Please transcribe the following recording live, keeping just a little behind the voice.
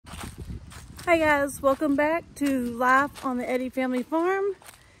Hi guys, welcome back to Life on the Eddy Family Farm.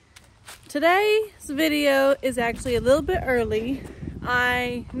 Today's video is actually a little bit early.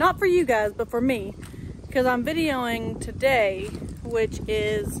 Not for you guys, but for me, because I'm videoing today, which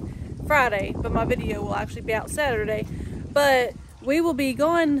is Friday, but my video will actually be out Saturday. But we will be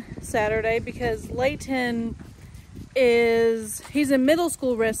going Saturday because Leighton he's in middle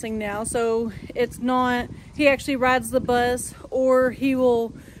school wrestling now, so it's not, he actually rides the bus, or he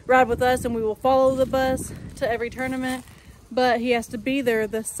will ride with us and we will follow the bus to every tournament, but he has to be there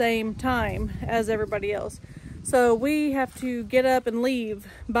the same time as everybody else. So we have to get up and leave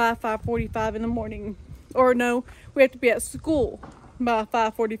by 5:45 in the morning. Or no, we have to be at school by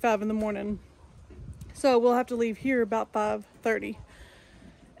 5:45 in the morning. So we'll have to leave here about 5:30.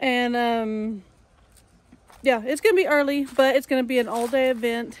 And yeah, it's gonna be early, but it's gonna be an all-day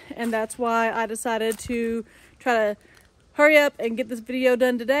event, and that's why I decided to try to hurry up and get this video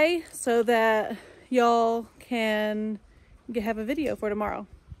done today so that y'all can have a video for tomorrow.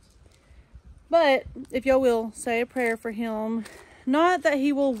 But if y'all will say a prayer for him, not that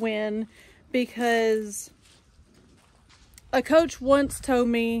he will win, because a coach once told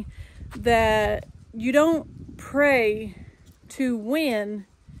me that you don't pray to win,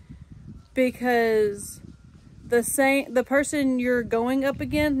 because the person you're going up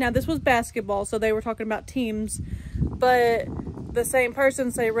against, now this was basketball, so they were talking about teams, but the same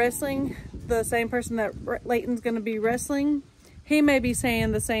person, say wrestling, the same person that Leighton's going to be wrestling, he may be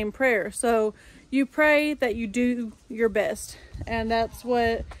saying the same prayer. So you pray that you do your best, and that's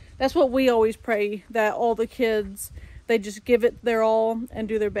what we always pray, that all the kids, they just give it their all and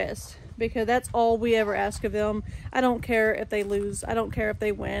do their best, because that's all we ever ask of them. I don't care if they lose, I don't care if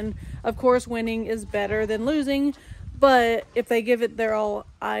they win. Of course winning is better than losing, but if they give it their all,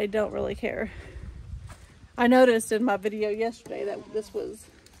 I don't really care. I noticed in my video yesterday that this was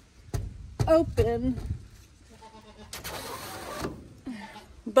open,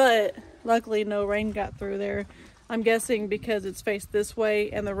 but luckily no rain got through there. I'm guessing because it's faced this way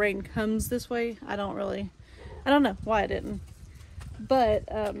and the rain comes this way. I don't know why it didn't. But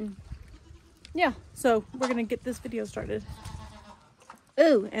yeah, so we're gonna get this video started.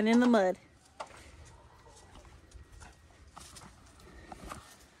 Ooh, and in the mud.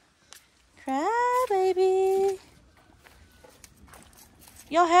 Cry, baby.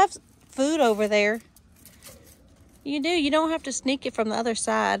 Y'all have food over there. You do. You don't have to sneak it from the other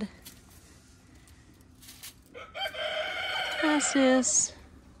side. Hi, sis.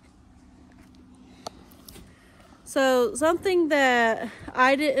 So something that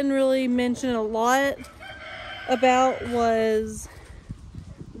I didn't really mention a lot about was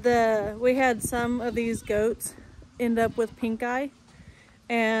we had some of these goats end up with pink eye.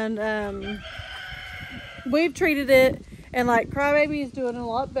 And we've treated it, and like Crybaby is doing a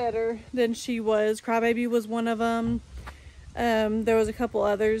lot better than she was. Crybaby was one of them. There was a couple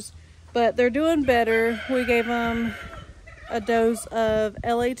others, but they're doing better. We gave them a dose of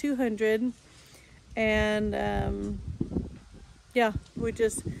LA 200, and yeah,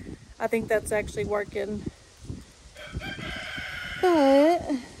 I think that's actually working. But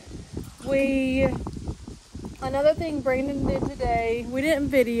another thing Brandon did today, we didn't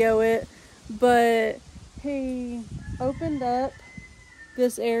video it, but he opened up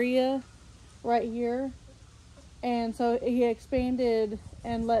this area right here, and so he expanded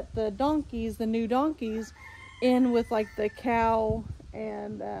and let the new donkeys in with like the cow,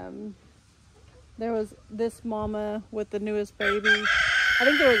 and there was this mama with the newest baby. I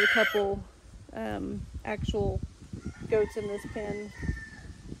think there was a couple actual goats in this pen.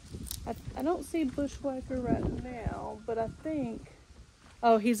 I don't see Bushwhacker right now, but I think,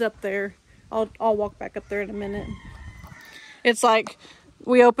 oh, he's up there. I'll walk back up there in a minute. It's like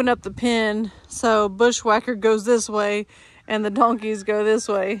we open up the pen, so Bushwhacker goes this way and the donkeys go this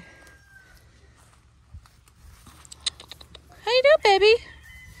way. How you doing, baby?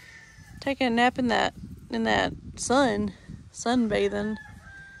 Taking a nap in that sunbathing.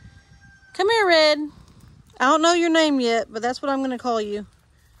 Come here, Red. I don't know your name yet, but that's what I'm gonna call you.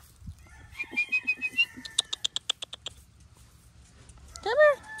 Come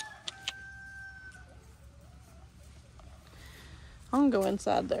here. I'm gonna go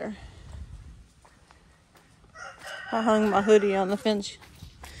inside there. I hung my hoodie on the fence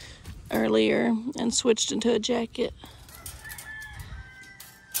earlier and switched into a jacket.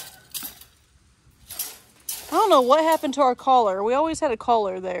 I don't know what happened to our collar. We always had a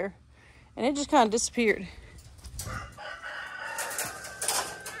collar there, and it just kind of disappeared.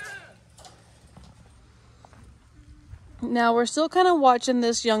 Now we're still kind of watching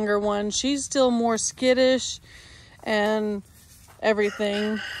this younger one. She's still more skittish and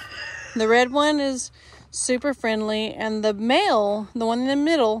everything. The red one is super friendly, and the male, the one in the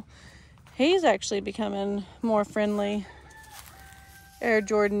middle, he's actually becoming more friendly. Air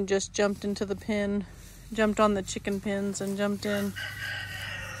Jordan just jumped into the pen, jumped on the chicken pens and jumped in.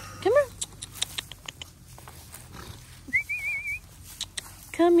 Come here.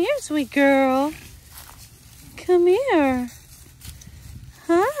 Come here, sweet girl. Come here.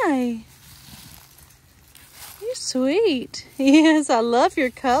 Hi. You're sweet. Yes, I love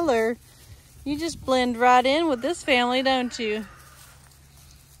your color. You just blend right in with this family, don't you?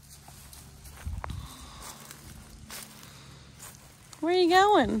 Where are you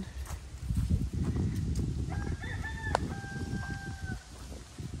going?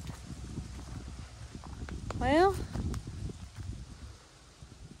 Well,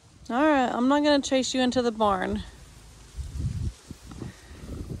 all right, I'm not gonna chase you into the barn.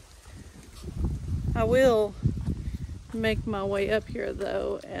 I will make my way up here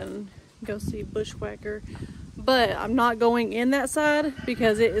though and go see Bushwhacker, but I'm not going in that side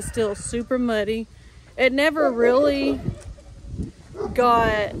because it is still super muddy. It never really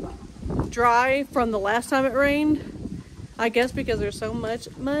got dry from the last time it rained, I guess because there's so much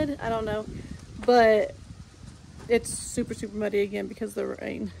mud, I don't know, but it's super muddy again because of the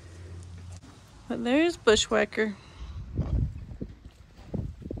rain. But there's Bushwhacker.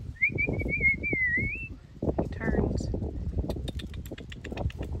 He turns.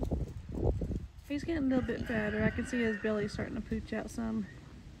 He's getting a little bit fatter. I can see his belly starting to pooch out some.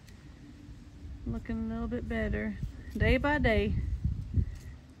 Looking a little bit better day by day.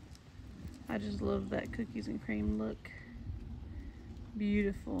 I just love that cookies and cream look.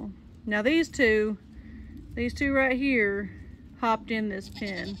 Beautiful. Now these two right here hopped in this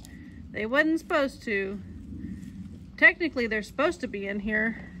pen. They wasn't supposed to. Technically they're supposed to be in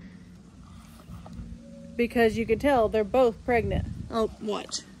here because you can tell they're both pregnant. Oh,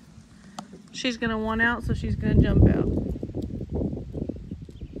 watch. She's gonna want out, so she's gonna jump out.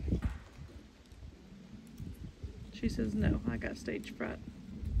 She says, no, I got stage fright.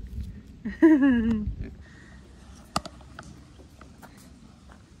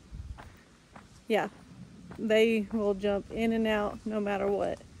 Yeah, they will jump in and out no matter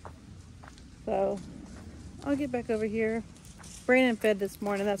what. So I'll get back over here. Brandon fed this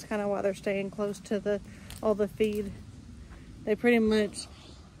morning. That's kind of why they're staying close to all the feed. They pretty much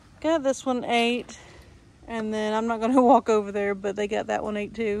got this one ate, and then I'm not going to walk over there, but they got that one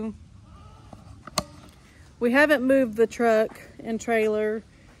ate too. We haven't moved the truck and trailer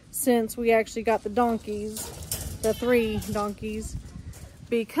since we actually got the donkeys, the 3 donkeys,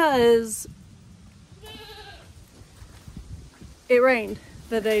 because it rained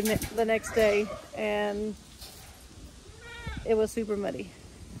the next day and it was super muddy.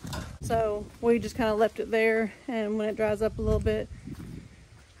 So we just kind of left it there, and when it dries up a little bit,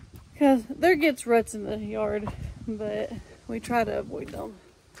 because there gets ruts in the yard, but we try to avoid them.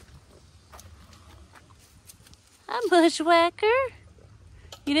 Hi, Bushwhacker.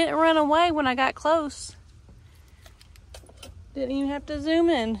 You didn't run away when I got close. Didn't even have to zoom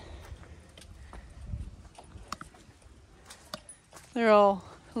in. They're all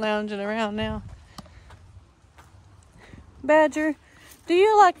lounging around now. Badger, do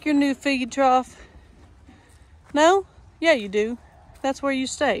you like your new feed trough? No? Yeah, you do. That's where you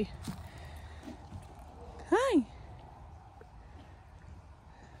stay. Hi.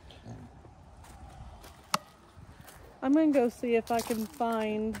 I'm gonna go see if I can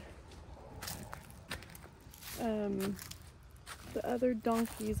find the other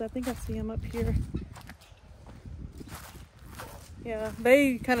donkeys. I think I see them up here. Yeah,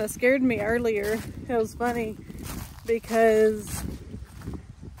 they kind of scared me earlier. It was funny because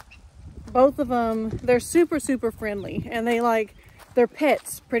both of them, they're super friendly, and they're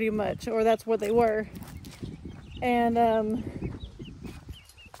pets pretty much, or that's what they were. And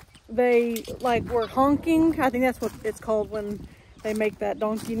they were honking. I think that's what it's called when they make that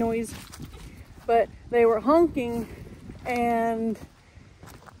donkey noise. But they were honking and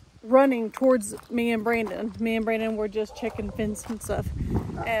running towards me and Brandon. Me and Brandon were just checking fence and stuff.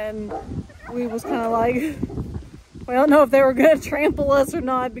 And we was kind of like, we don't know if they were going to trample us or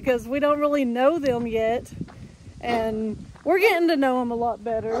not because we don't really know them yet. And we're getting to know them a lot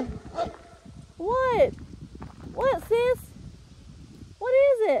better. What? What, sis? What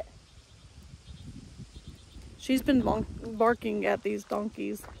is it? She's been barking at these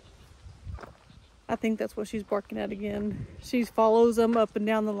donkeys. I think that's what she's barking at again. She follows them up and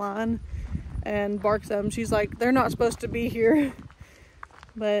down the line and barks at them. She's like, they're not supposed to be here.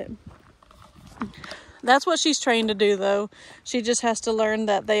 But that's what she's trained to do, though. She just has to learn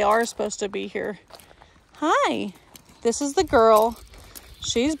that they are supposed to be here. Hi, this is the girl.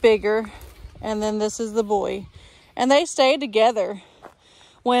 She's bigger. And then this is the boy. And they stay together.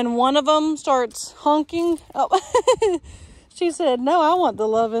 When one of them starts honking, oh, she said, no, I want the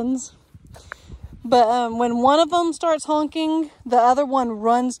lovin's. But when one of them starts honking, the other one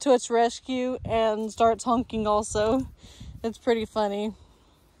runs to its rescue and starts honking also. It's pretty funny.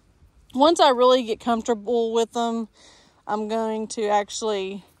 Once I really get comfortable with them, I'm going to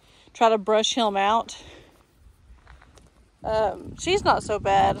actually try to brush him out. She's not so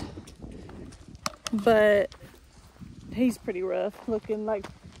bad, but he's pretty rough looking. Like,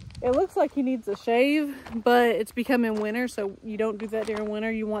 it looks like he needs a shave, but it's becoming winter, so you don't do that during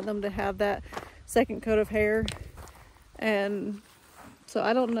winter. You want them to have that second coat of hair. And so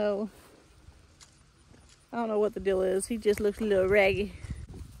I don't know what the deal is. He just looks a little raggy.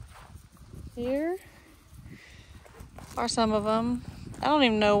 Here are some of them. I don't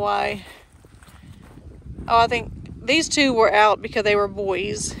even know why. Oh, I think these two were out because they were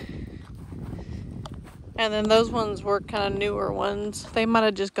boys. And then those ones were kind of newer ones. They might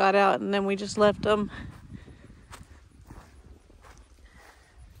have just got out and then we just left them.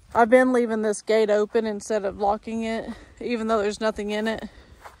 I've been leaving this gate open instead of locking it, even though there's nothing in it,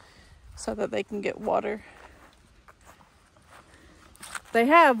 so that they can get water. They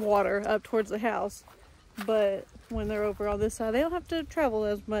have water up towards the house, but when they're over on this side, they don't have to travel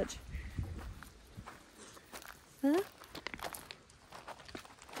as much. Huh?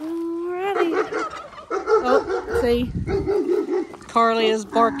 Alrighty. Oh, see, Carly is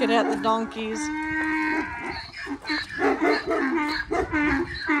barking at the donkeys.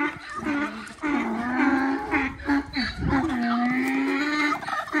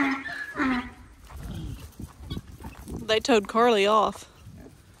 They towed Carly off.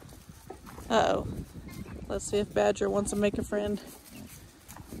 Uh-oh. Let's see if Badger wants to make a friend.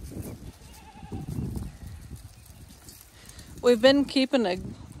 We've been keeping a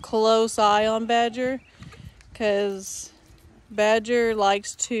close eye on Badger because Badger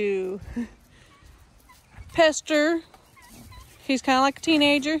likes to pester. He's kind of like a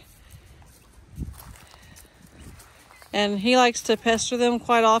teenager. And he likes to pester them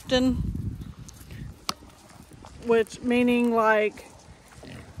quite often. Which meaning, like,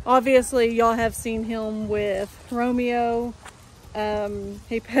 obviously y'all have seen him with Romeo.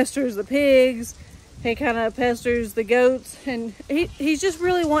 He pesters the pigs. He kind of pesters the goats. And he's just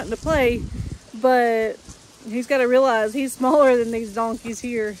really wanting to play. But he's got to realize he's smaller than these donkeys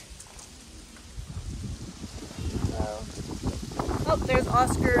here. So. Oh, there's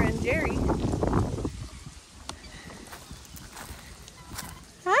Oscar and Jerry.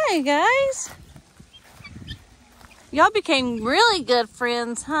 Hi, guys. Y'all became really good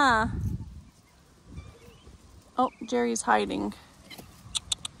friends, huh? Oh, Jerry's hiding.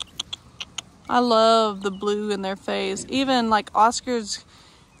 I love the blue in their face. Even like Oscar's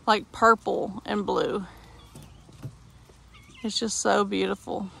like purple and blue. It's just so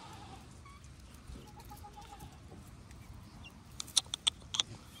beautiful.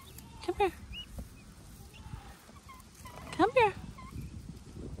 Come here. Come here.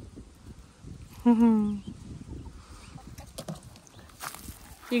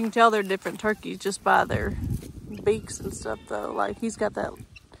 You can tell they're different turkeys just by their beaks and stuff though. Like he's got that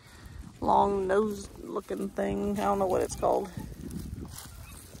long nose looking thing. I don't know what it's called.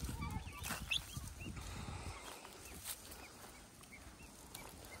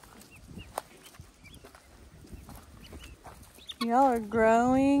 Y'all are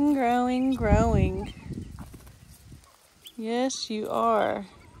growing, growing, growing. Yes, you are.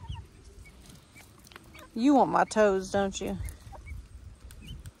 You want my toes, don't you?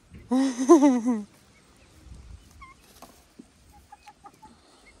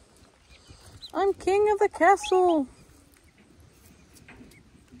 I'm king of the castle.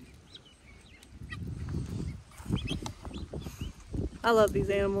 I love these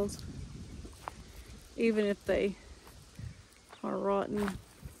animals. Even if they are rotten.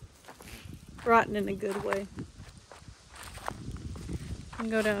 Rotten in a good way. I can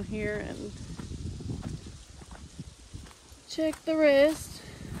go down here and check the rest.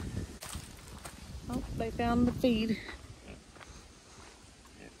 Oh, they found the feed.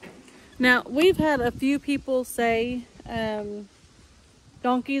 Now, we've had a few people say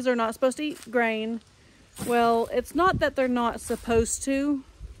donkeys are not supposed to eat grain. Well, it's not that they're not supposed to.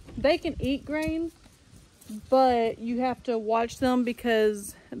 They can eat grain, but you have to watch them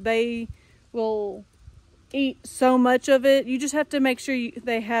because they will eat so much of it. You just have to make sure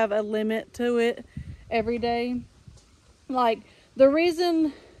they have a limit to it every day. Like, the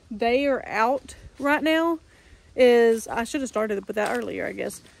reason they are out right now is, I should have started with that earlier, I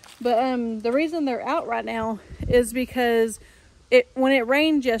guess. But the reason they're out right now is because when it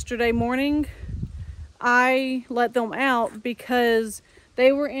rained yesterday morning, I let them out because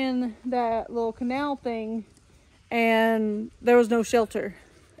they were in that little canal thing and there was no shelter.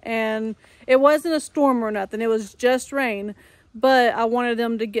 And it wasn't a storm or nothing. It was just rain. But I wanted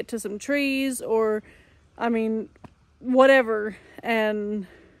them to get to some trees or, I mean, whatever, and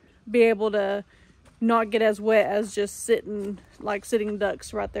be able to not get as wet as just sitting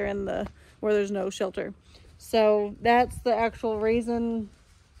ducks right there in where there's no shelter. So that's the actual reason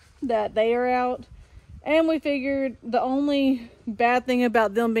that they are out. And we figured the only bad thing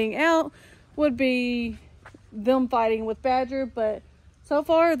about them being out would be them fighting with Badger, but so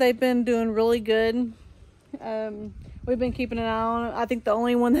far they've been doing really good. We've been keeping an eye on it. I think the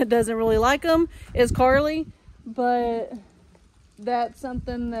only one that doesn't really like them is Carly, but that's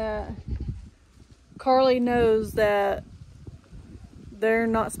something that Carly knows that they're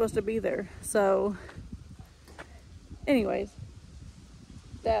not supposed to be there. So anyways,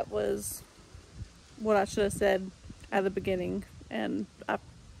 that was what I should have said at the beginning, and I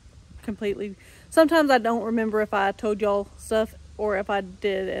completely, sometimes I don't remember if I told y'all stuff or if I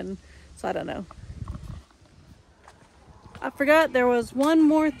did, and so I don't know. I forgot there was one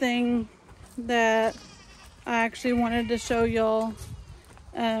more thing that I actually wanted to show y'all.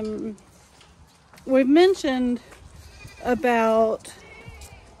 We've mentioned about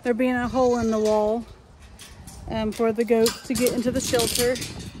there being a hole in the wall for the goats to get into the shelter,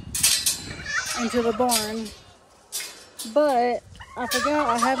 into the barn, but I forgot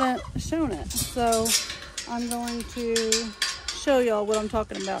I haven't shown it, so I'm going to show y'all what I'm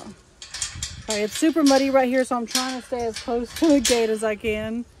talking about. Alright, it's super muddy right here, so I'm trying to stay as close to the gate as I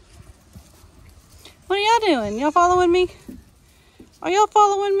can. What are y'all doing? Y'all following me? Are y'all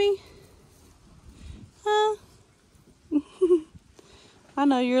following me? Huh? I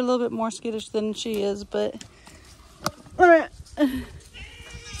know you're a little bit more skittish than she is, but alright.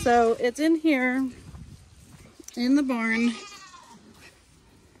 So it's in here in the barn.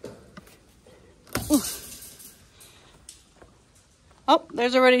 Ooh. Oh,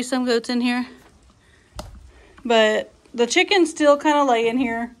 there's already some goats in here, but the chickens still kind of lay in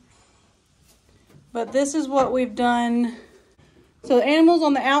here. But this is what we've done. So the animals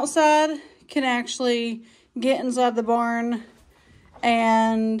on the outside can actually get inside the barn,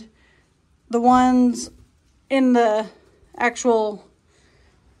 and the ones in the actual,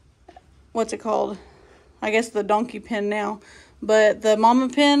 what's it called? I guess the donkey pen now, but the mama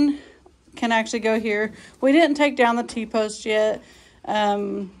pen can actually go here. We didn't take down the T-post yet. We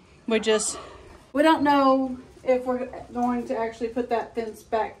don't know if we're going to actually put that fence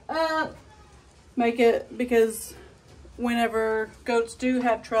back up, make it, because whenever goats do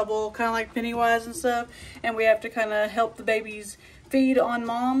have trouble, kind of like Pennywise and stuff, and we have to kind of help the babies feed on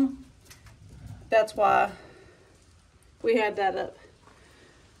mom, that's why we had that up.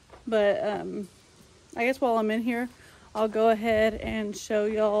 But I guess while I'm in here, I'll go ahead and show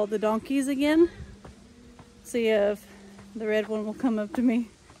y'all the donkeys again. See if the red one will come up to me.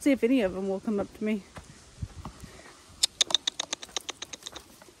 See if any of them will come up to me.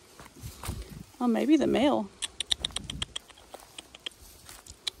 Oh, maybe the male.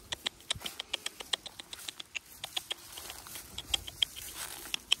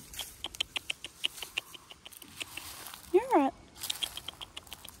 You're right.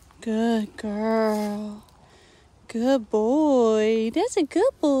 Good girl. Good boy. That's a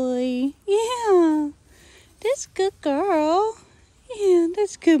good boy. Yeah. That's a good girl. Yeah,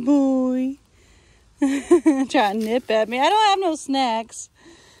 that's a good boy. Trying to nip at me. I don't have no snacks.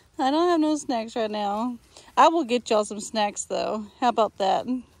 I don't have no snacks right now. I will get y'all some snacks though. How about that?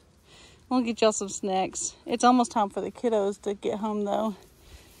 I'll get y'all some snacks. It's almost time for the kiddos to get home though.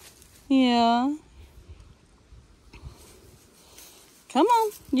 Yeah. Come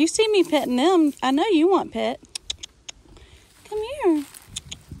on. You see me petting them. I know you want pet. Come here.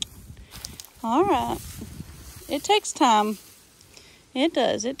 All right. It takes time. It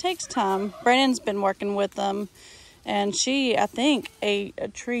does. It takes time. Brandon's been working with them, and she, I think, ate a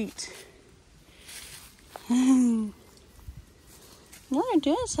treat. You're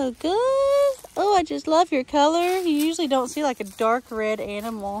doing so good. Oh, I just love your color. You usually don't see like a dark red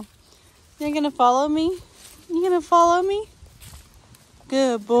animal. You're going to follow me? You going to follow me?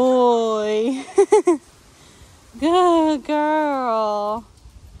 Good boy. Good girl.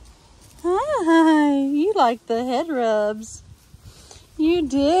 Hi. You like the head rubs. You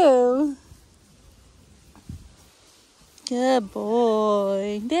do. Good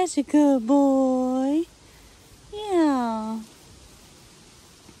boy. That's a good boy. Yeah.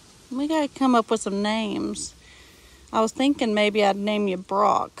 We gotta come up with some names. I was thinking maybe I'd name you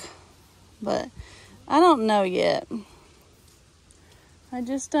Brock, but I don't know yet. I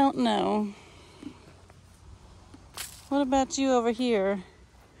just don't know. What about you over here?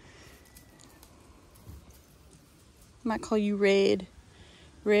 I might call you Red.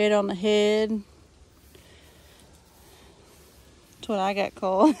 Red on the head. That's what I got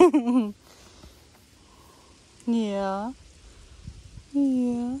called. Yeah.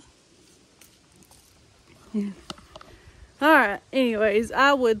 Yeah. Alright, anyways,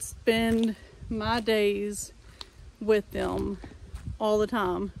 I would spend my days with them all the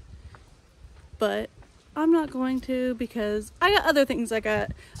time. But I'm not going to because I got other things I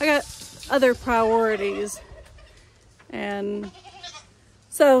got other priorities. And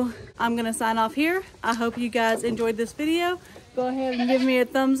so I'm gonna sign off here. I hope you guys enjoyed this video. Go ahead and give me a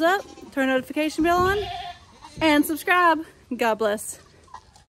thumbs up, turn notification bell on, and subscribe. God bless.